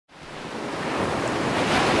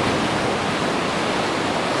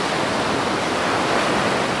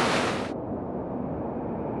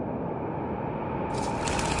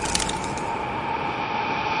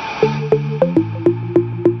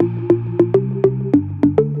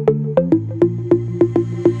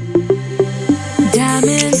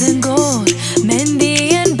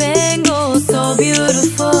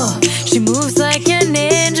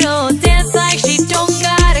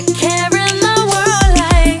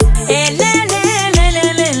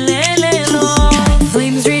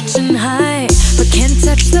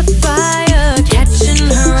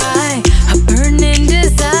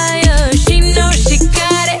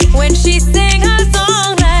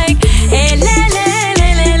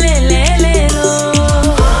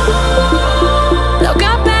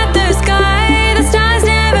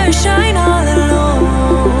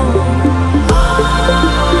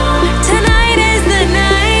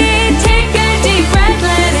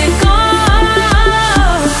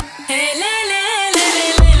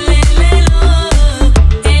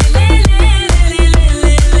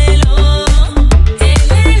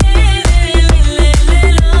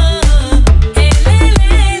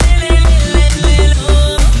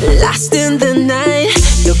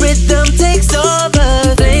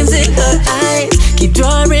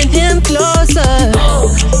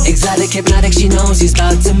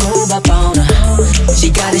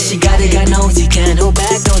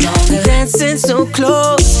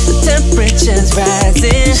close, the temperature's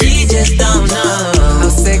rising. She just don't know how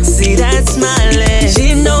sexy that smile is.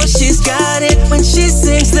 She knows she's got it when she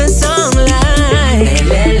sings the song like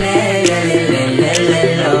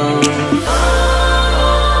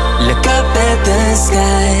look up at the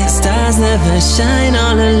sky, stars never shine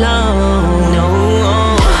all alone. No,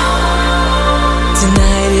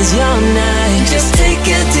 tonight is your night. Just take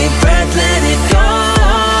a deep breath, let it go.